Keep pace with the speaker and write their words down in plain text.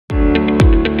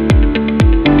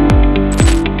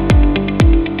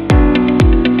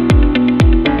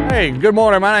Hey, good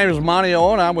morning. My name is Monty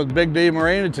Owen. I'm with Big D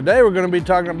Marine, and today we're going to be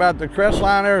talking about the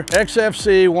Crestliner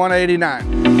XFC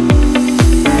 189.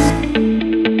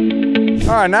 All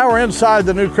right, now we're inside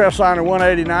the new Crestliner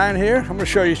 189 here. I'm gonna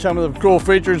show you some of the cool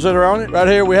features that are on it. Right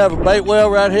here, we have a bait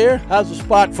well right here. Has a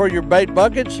spot for your bait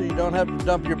bucket, so you don't have to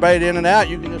dump your bait in and out.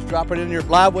 You can just drop it in your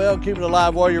live well, keep it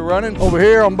alive while you're running. Over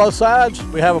here on both sides,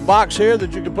 we have a box here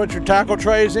that you can put your tackle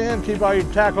trays in, keep all your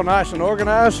tackle nice and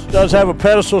organized. It does have a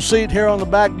pedestal seat here on the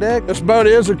back deck. This boat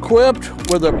is equipped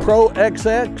with a Pro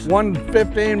XX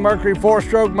 115 Mercury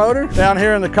 4-stroke motor. Down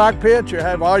here in the cockpit, you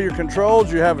have all your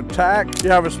controls. You have a tack, you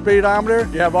have a speedometer,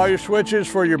 you have all your switches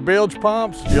for your bilge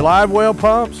pumps, your live well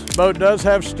pumps. The boat does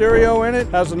have stereo in it.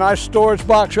 Has a nice storage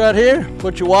box right here.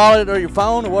 Put your wallet or your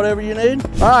phone or whatever you need.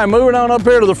 All right, moving on up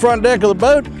here to the front deck of the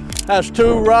boat. Has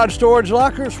two rod storage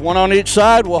lockers, one on each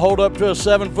side, will hold up to a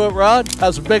 7-foot rod.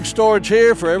 Has a big storage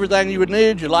here for everything you would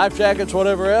need, your life jackets,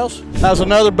 whatever else. Has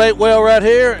another bait well right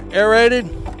here, aerated,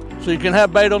 so you can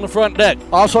have bait on the front deck.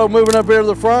 Also moving up here to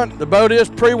the front, the boat is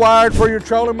pre-wired for your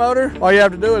trolling motor. All you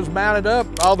have to do is mount it up.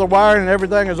 All the wiring and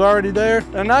everything is already there.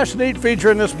 A nice neat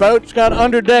feature in this boat, it's got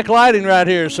under-deck lighting right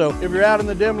here, so if you're out in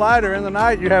the dim light or in the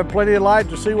night, you have plenty of light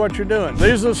to see what you're doing.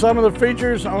 These are some of the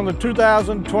features on the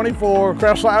 2024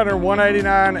 Crestliner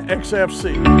 189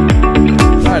 XFC.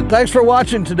 All right, thanks for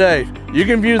watching today. You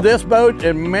can view this boat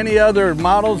and many other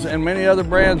models and many other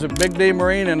brands at Big D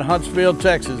Marine in Huntsville,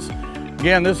 Texas.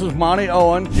 Again, this is Monty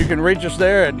Owen. You can reach us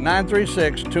there at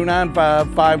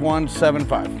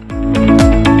 936-295-5175.